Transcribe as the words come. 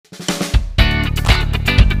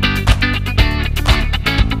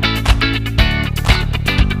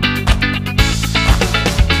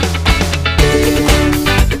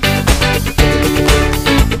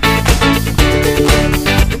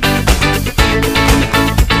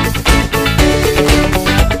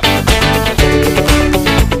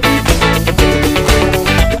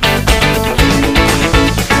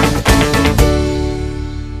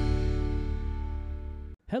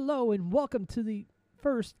Hello and welcome to the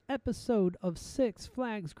first episode of Six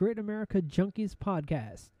Flags Great America Junkies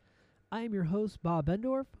podcast. I am your host, Bob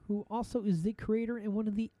Endorf, who also is the creator and one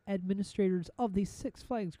of the administrators of the Six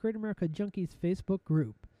Flags Great America Junkies Facebook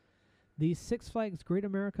group. The Six Flags Great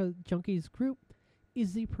America Junkies group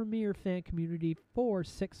is the premier fan community for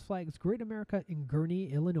Six Flags Great America in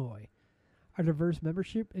Gurnee, Illinois. Our diverse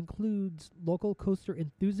membership includes local coaster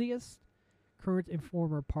enthusiasts, current and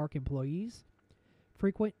former park employees,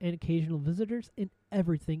 frequent and occasional visitors, and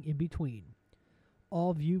everything in between.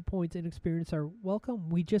 All viewpoints and experience are welcome.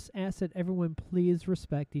 We just ask that everyone please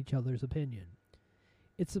respect each other's opinion.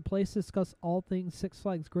 It's a place to discuss all things Six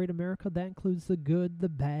Flags Great America. That includes the good, the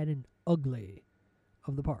bad, and ugly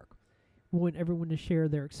of the park. We want everyone to share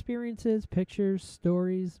their experiences, pictures,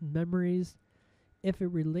 stories, memories. If it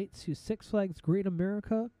relates to Six Flags Great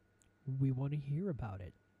America, we want to hear about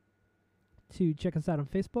it. To check us out on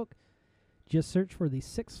Facebook, just search for the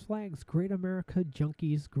Six Flags Great America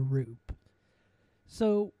Junkies group.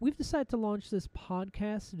 So we've decided to launch this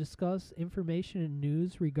podcast to discuss information and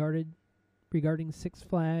news regarding Six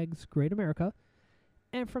Flags Great America.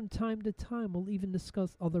 And from time to time, we'll even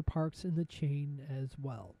discuss other parks in the chain as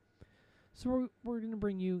well. So we're going to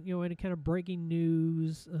bring you, any kind of breaking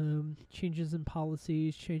news, changes in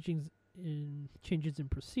policies, changes in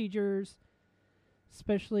procedures,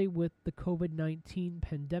 especially with the COVID-19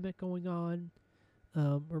 pandemic going on.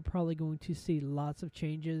 We're probably going to see lots of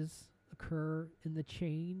changes occur in the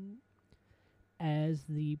chain as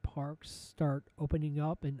the parks start opening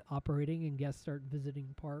up and operating and guests start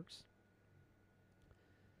visiting parks.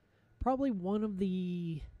 Probably one of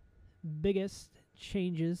the biggest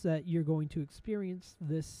changes that you're going to experience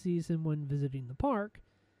this season when visiting the park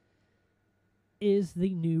is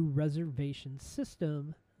the new reservation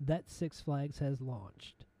system that Six Flags has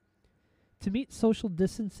launched. To meet social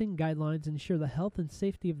distancing guidelines and ensure the health and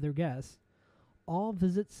safety of their guests, all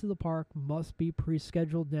visits to the park must be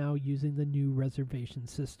pre-scheduled now using the new reservation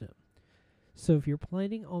system. So if you're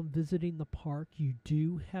planning on visiting the park, you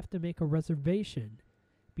do have to make a reservation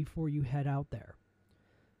before you head out there.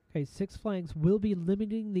 Okay, Six Flags will be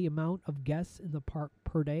limiting the amount of guests in the park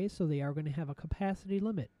per day, so they are going to have a capacity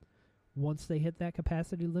limit. Once they hit that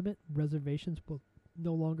capacity limit, reservations will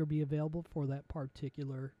no longer be available for that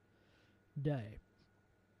particular day.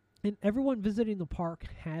 And everyone visiting the park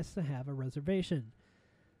has to have a reservation.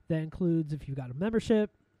 That includes if you've got a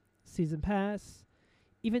membership, season pass,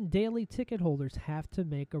 even daily ticket holders have to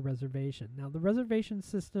make a reservation. Now, the reservation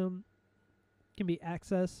system can be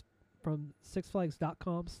accessed from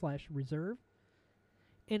sixflags.com/reserve.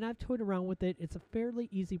 And I've toyed around with it. It's a fairly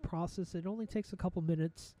easy process. It only takes a couple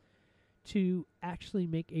minutes to actually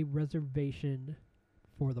make a reservation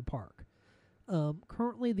for the park.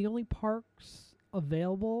 Currently, the only parks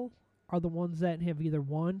available are the ones that have either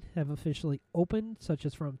have officially opened, such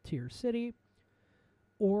as Frontier City,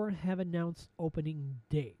 or have announced opening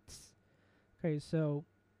dates. Okay, so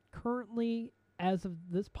currently, as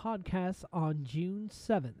of this podcast on June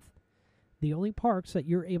 7th, the only parks that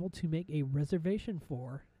you're able to make a reservation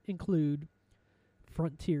for include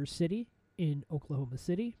Frontier City in Oklahoma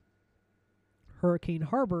City, Hurricane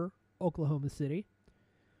Harbor, Oklahoma City,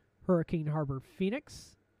 Hurricane Harbor,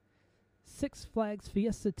 Phoenix, Six Flags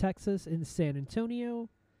Fiesta Texas in San Antonio,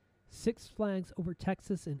 Six Flags Over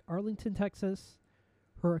Texas in Arlington, Texas,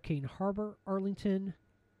 Hurricane Harbor, Arlington,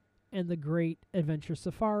 and the Great Adventure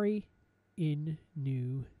Safari in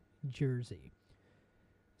New Jersey.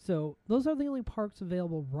 So those are the only parks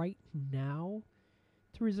available right now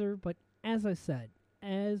to reserve, but as I said,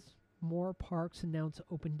 as more parks announce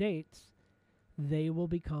open dates, they will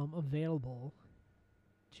become available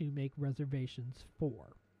to make reservations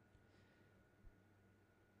for.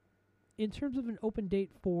 In terms of an open date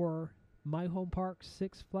for my home park,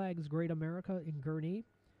 Six Flags Great America in Gurnee,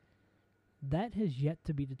 that has yet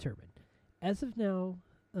to be determined. As of now,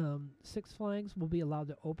 Six Flags will be allowed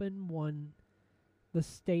to open when the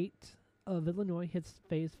state of Illinois hits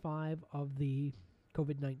Phase 5 of the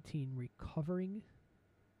COVID-19 recovering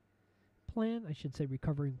plan. I should say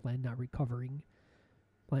recovering plan, not recovering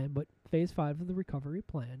plan, but Phase 5 of the recovery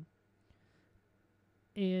plan.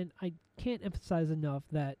 And I can't emphasize enough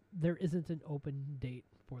that there isn't an open date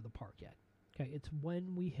for the park yet. Okay, it's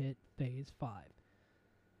when we hit Phase 5.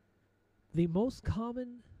 The most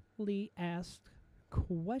commonly asked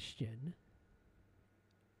question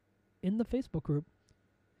in the Facebook group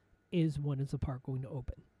is, when is the park going to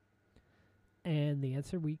open? And the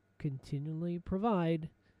answer we continually provide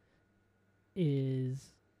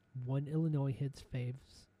is when Illinois hits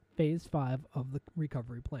Phase 5 of the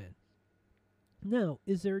recovery plan. Now,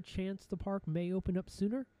 is there a chance the park may open up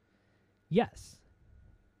sooner? Yes.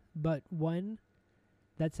 But when,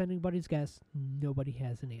 that's anybody's guess. Nobody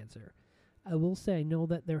has an answer. I will say I know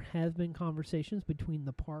that there have been conversations between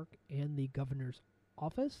the park and the governor's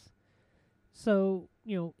office. So,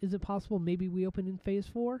 is it possible maybe we open in Phase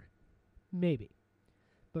 4? Maybe.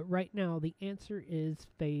 But right now, the answer is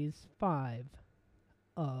Phase 5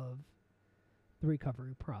 of the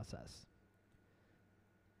recovery process.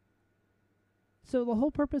 So the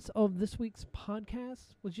whole purpose of this week's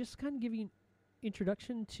podcast was just kind of give you an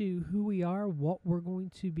introduction to who we are, what we're going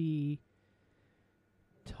to be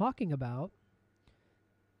talking about.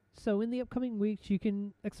 So in the upcoming weeks, you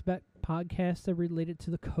can expect podcasts that are related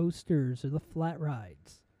to the coasters or the flat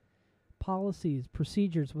rides, policies,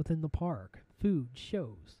 procedures within the park, food,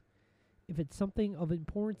 shows. If it's something of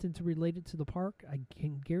importance related to the park, I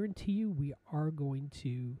can guarantee you we are going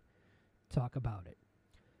to talk about it.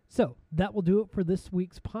 So that will do it for this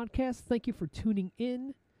week's podcast. Thank you for tuning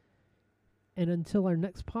in. And until our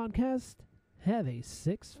next podcast, have a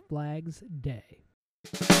Six Flags day.